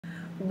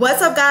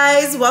What's up,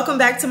 guys? Welcome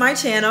back to my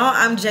channel.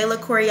 I'm Jayla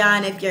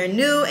Koriyan if you're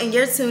new and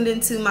you're tuned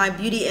into my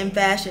beauty and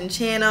fashion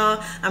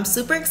channel. I'm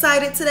super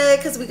excited today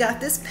because we got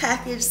this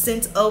package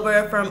sent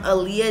over from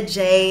Aaliyah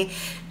Jay.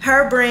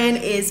 Her brand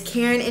is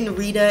Karin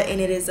Rita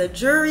and it is a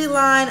jewelry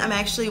line. I'm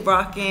actually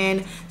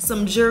rocking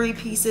some jewelry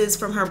pieces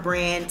from her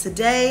brand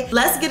today.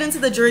 Let's get into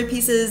the jewelry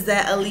pieces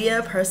that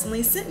Aaliyah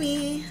personally sent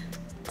me.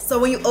 So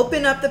when you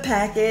open up the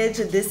package,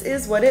 this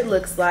is what it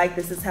looks like.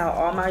 This is how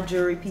all my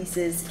jewelry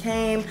pieces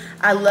came.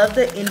 I love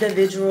the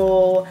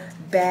individual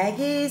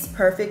baggies,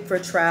 perfect for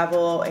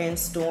travel and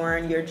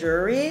storing your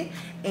jewelry.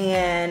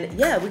 And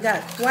yeah, we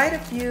got quite a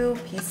few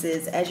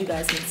pieces, as you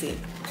guys can see.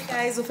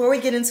 Guys, before we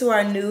get into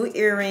our new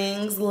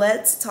earrings,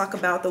 let's talk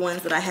about the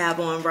ones that I have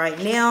on right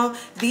now.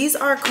 These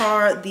are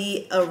called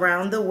the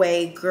Around the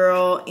Way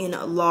Girl in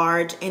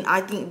Large, and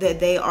I think that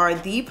they are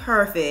the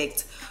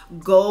perfect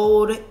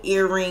gold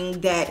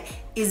earring that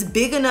is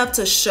big enough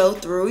to show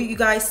through. You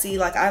guys see,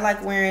 like, I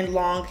like wearing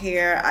long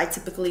hair. I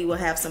typically will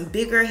have some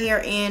bigger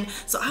hair in,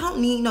 so I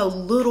don't need no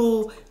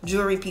little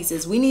jewelry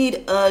pieces. We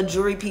need a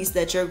jewelry piece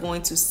that you're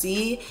going to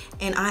see,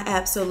 and I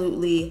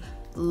absolutely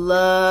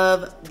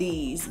love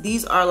these.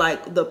 These are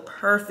like the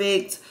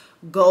perfect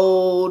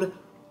gold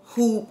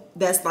hoop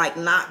that's like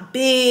not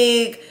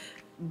big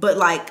but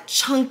like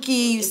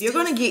chunky. If you're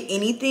gonna get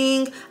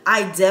anything,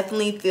 I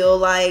definitely feel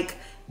like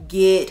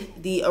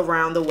get the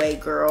Around the Way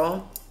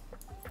Girl.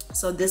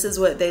 So this is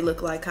what they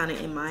look like kind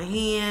of in my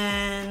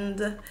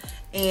hand.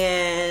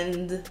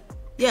 And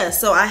yeah,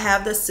 so I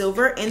have the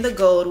silver and the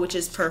gold, which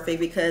is perfect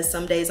because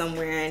some days I'm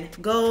wearing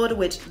gold,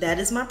 which that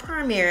is my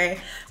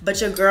primary,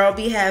 but your girl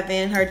be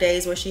having her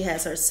days where she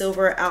has her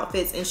silver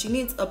outfits and she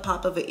needs a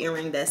pop of an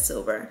earring that's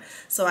silver.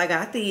 So I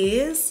got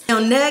these. Now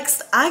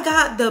next, I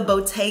got the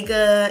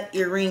Bottega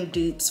earring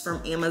dupes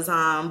from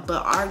Amazon,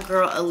 but our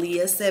girl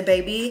Aaliyah said,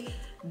 baby,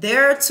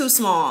 they're too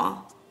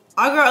small.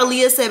 Our girl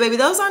Aaliyah said, baby,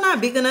 those are not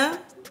big enough.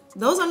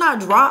 Those are not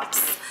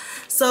drops.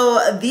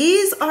 So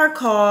these are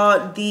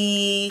called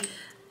the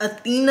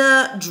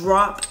Athena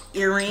drop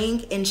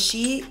earring, and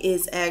she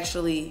is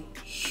actually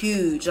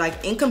huge.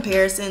 Like, in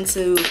comparison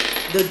to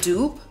the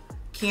dupe,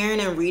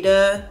 Karin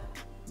Rita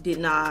did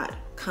not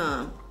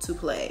come to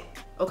play,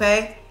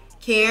 okay?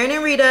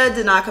 Karin Rita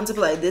did not come to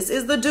play. This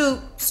is the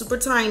dupe, super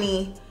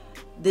tiny.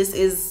 This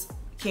is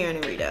Karin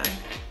Rita.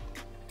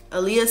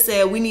 Aaliyah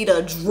said, we need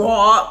a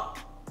drop.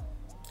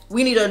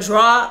 We need a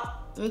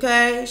drop,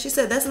 okay? She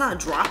said, that's not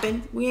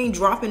dropping. We ain't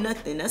dropping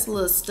nothing. That's a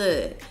little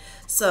stud.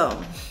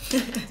 So,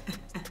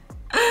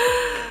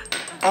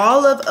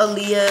 all of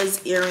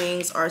Aaliyah's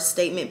earrings are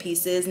statement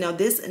pieces. Now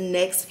this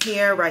next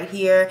pair right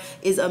here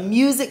is a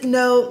music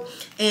note,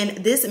 and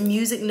this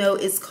music note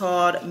is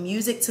called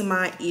Music to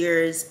My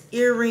Ears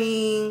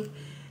earring,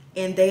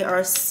 and they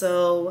are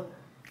so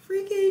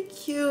freaking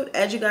cute.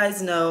 As you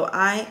guys know,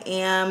 I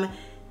am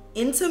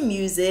into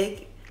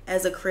music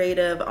as a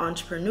creative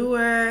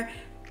entrepreneur,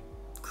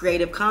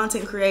 creative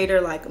content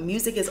creator. Like,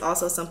 music is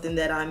also something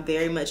that I'm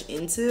very much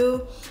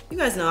into. You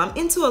guys know I'm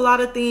into a lot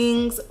of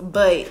things,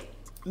 but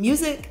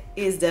music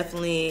is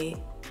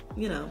definitely,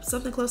 you know,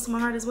 something close to my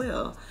heart as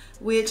well,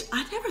 which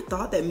I never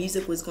thought that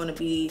music was going to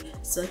be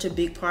such a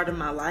big part of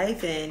my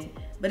life,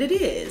 but it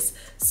is.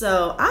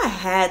 So I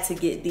had to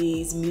get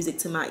these Music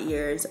to My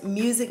Ears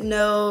music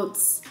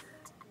notes.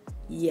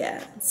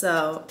 Yeah,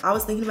 so I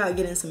was thinking about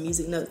getting some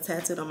music notes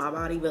tattooed on my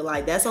body, but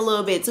like, that's a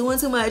little bit too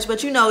much.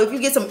 But you know, if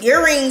you get some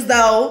earrings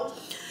though,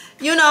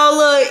 you know,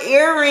 little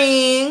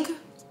earring.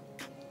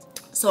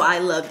 So I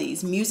love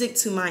these, Music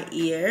to My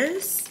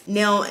Ears.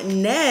 Now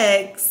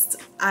next,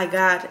 I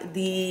got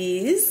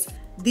these.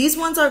 These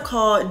ones are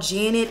called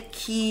Janet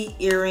Key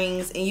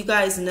earrings, and you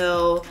guys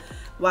know,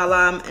 while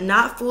I'm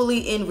not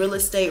fully in real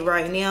estate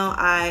right now,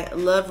 I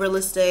love real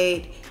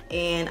estate,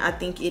 and I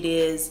think it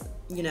is,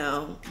 you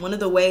know, one of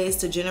the ways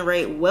to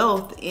generate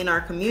wealth in our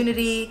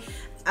community.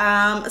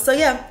 So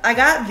yeah, I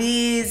got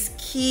these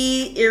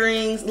key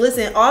earrings.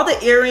 Listen, all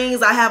the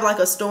earrings, I have like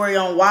a story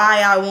on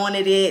why I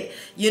wanted it,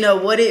 you know,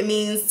 what it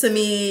means to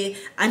me.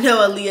 I know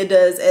Aaliyah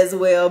does as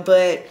well,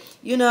 but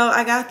you know,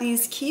 I got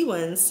these key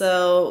ones.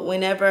 So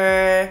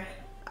whenever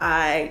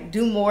I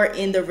do more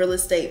in the real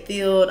estate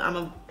field, I'm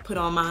gonna put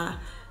on my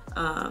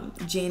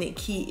Janet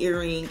Key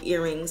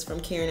earrings from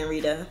Karin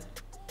Rita.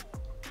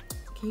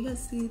 Can you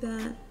guys see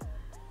that?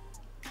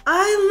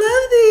 I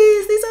love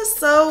these. These are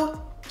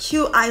so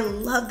cute. I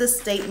love the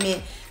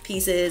statement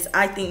pieces.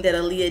 I think that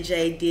Aaliyah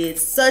Jay did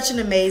such an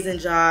amazing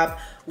job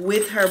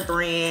with her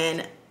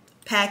brand.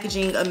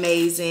 Packaging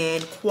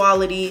amazing,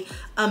 quality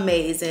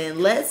amazing.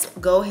 Let's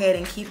go ahead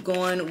and keep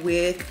going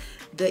with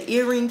the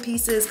earring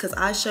pieces because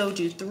I showed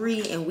you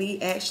 3 and we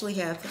actually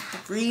have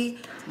 3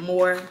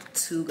 more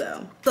to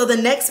go. So the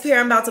next pair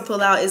I'm about to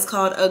pull out is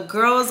called A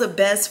Girl's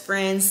Best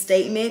Friend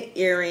Statement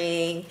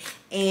Earring,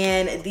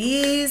 and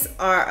these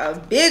are a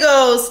big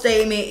old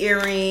statement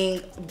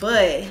earring,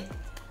 but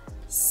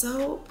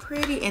So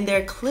pretty, and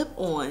they're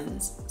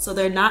clip-ons, so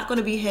they're not going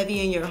to be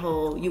heavy in your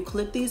hole. You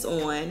clip these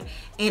on,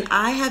 and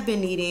I have been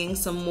needing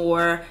some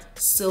more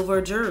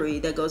silver jewelry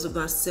that goes with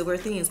my silver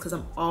things because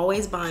I'm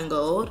always buying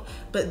gold,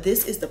 but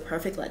this is the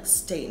perfect like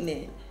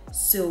statement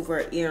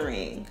silver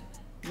earring,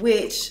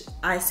 which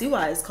I see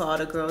why it's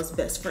called a girl's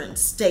best friend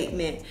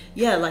statement.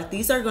 Yeah, like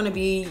these are going to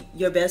be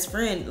your best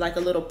friend, like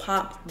a little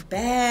pop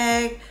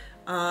bag,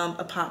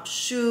 a pop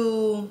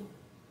shoe.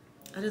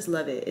 I just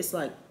love it. It's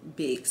like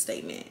big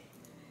statement.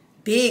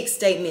 Big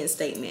statement.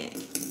 Let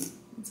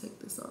me take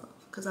this off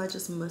because I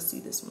just must see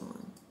this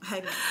one.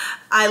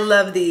 I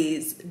love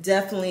these.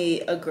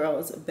 Definitely a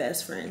girl's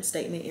best friend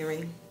statement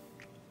earring.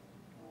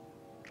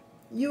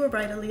 You were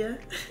right, Aaliyah.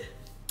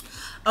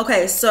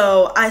 Okay,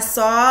 so I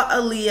saw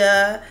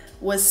Aaliyah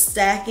was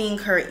stacking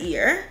her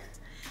ear,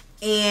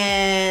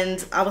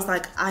 and I was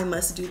like, I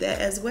must do that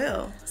as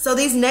well. So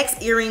these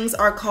next earrings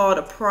are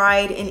called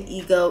Pride and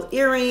Ego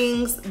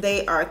earrings.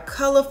 They are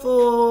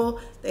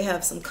colorful. They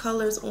have some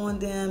colors on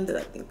them that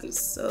I think is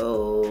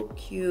so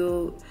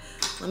cute.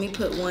 Let me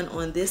put one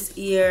on this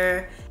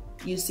ear.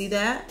 You see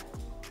that?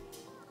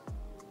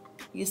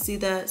 You see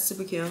that?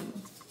 Super cute.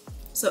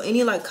 So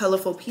any like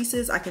colorful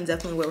pieces I can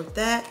definitely wear with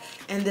that.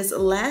 And this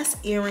last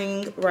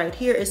earring right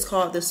here is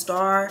called the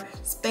Star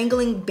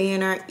Spangling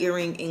Banner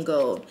Earring in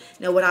Gold.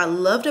 Now what I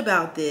loved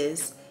about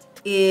this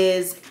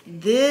is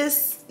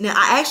this. Now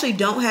I actually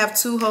don't have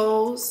two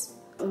holes.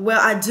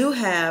 Well, I do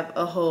have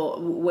a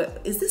hole.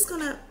 What is this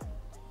gonna?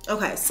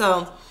 Okay,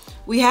 so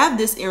we have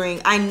this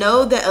earring. I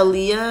know that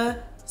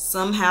Aaliyah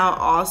somehow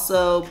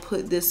also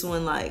put this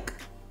one like,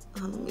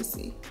 oh, let me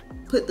see.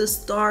 Put the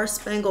Star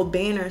Spangled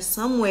Banner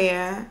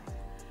somewhere.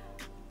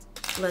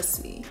 Let's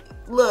see.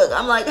 Look,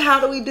 I'm like, how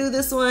do we do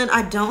this one?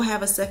 I don't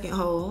have a second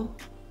hole.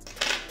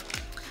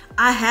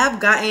 I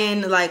have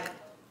gotten like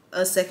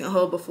a second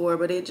hole before,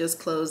 but it just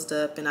closed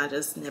up and I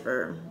just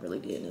never really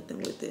did nothing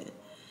with it.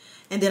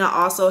 And then I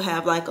also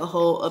have like a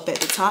hole up at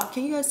the top.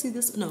 Can you guys see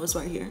this? No, it's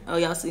right here. Oh,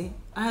 y'all see?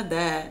 I have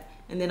that.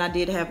 And then I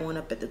did have one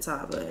up at the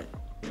top, but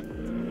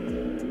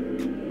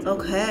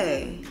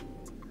okay.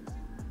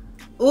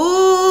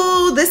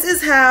 Ooh, this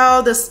is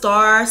how the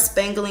Star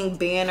Spangling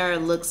Banner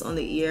looks on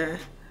the ear.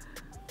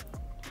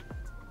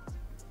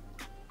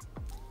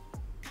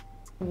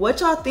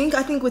 What y'all think?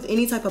 I think with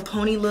any type of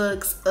pony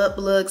looks, up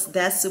looks,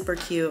 that's super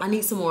cute. I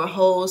need some more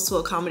holes to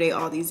accommodate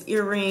all these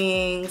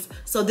earrings.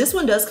 So this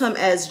one does come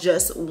as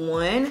just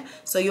one.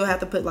 So you'll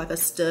have to put like a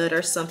stud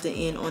or something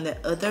in on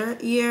that other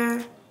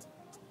ear.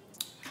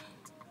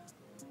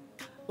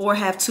 Or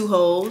have two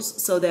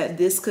holes so that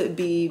this could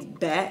be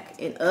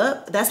back and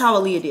up. That's how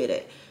Aaliyah did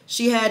it.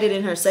 She had it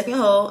in her second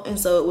hole, and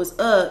so it was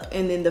up,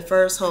 and then the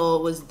first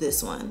hole was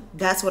this one.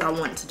 That's what I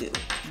wanted to do,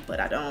 but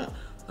I don't.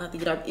 I have to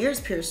get our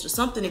ears pierced or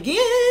something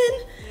again.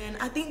 And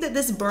I think that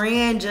this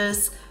brand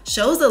just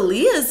shows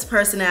Aaliyah's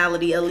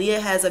personality.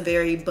 Aaliyah has a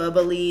very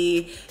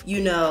bubbly,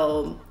 you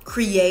know,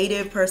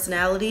 creative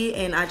personality,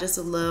 and I just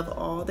love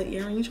all the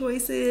earring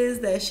choices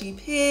that she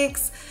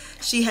picks.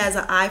 She has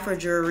an eye for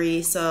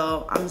jewelry,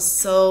 so I'm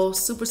so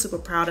super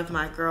proud of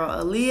my girl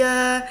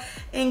Aaliyah.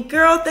 And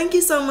girl, thank you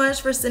so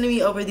much for sending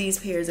me over these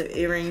pairs of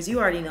earrings. You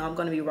already know I'm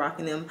gonna be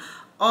rocking them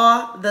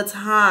all the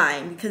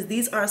time because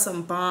these are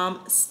some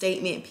bomb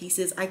statement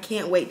pieces. I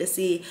can't wait to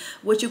see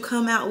what you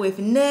come out with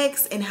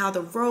next and how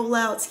the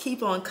rollouts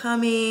keep on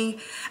coming.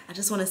 I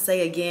just want to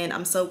say again,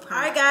 I'm so proud.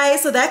 All right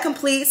guys, so that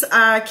completes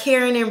our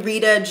Karin and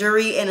Rita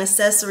jewelry and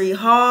accessory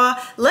haul.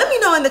 Let me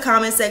know in the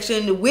comment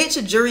section which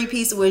jewelry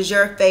piece was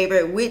your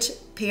favorite, which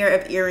pair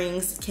of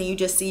earrings can you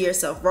just see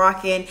yourself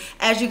rocking.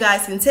 As you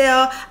guys can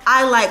tell,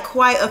 I like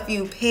quite a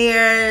few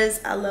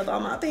pairs. I love all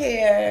my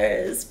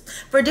pairs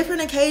for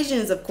different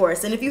occasions, of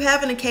course. And if you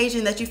have an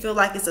occasion that you feel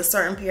like it's a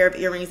certain pair of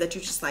earrings that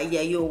you're just like, yeah,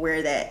 you'll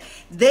wear that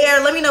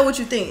there, let me know what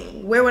you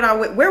think. Where would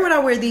I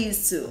wear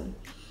these to?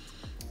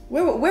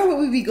 Where would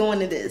we be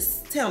going to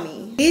this? Tell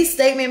me. These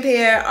statement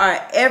pair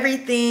are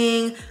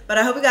everything, but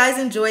I hope you guys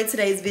enjoyed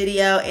today's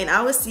video, and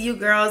I will see you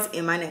girls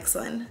in my next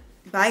one.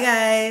 Bye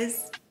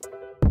guys.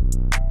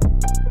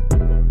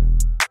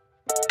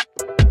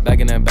 Back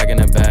in that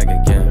bag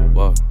again.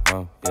 Whoa,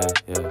 yeah.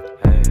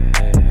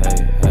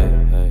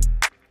 Hey.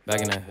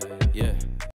 Back in that, yeah.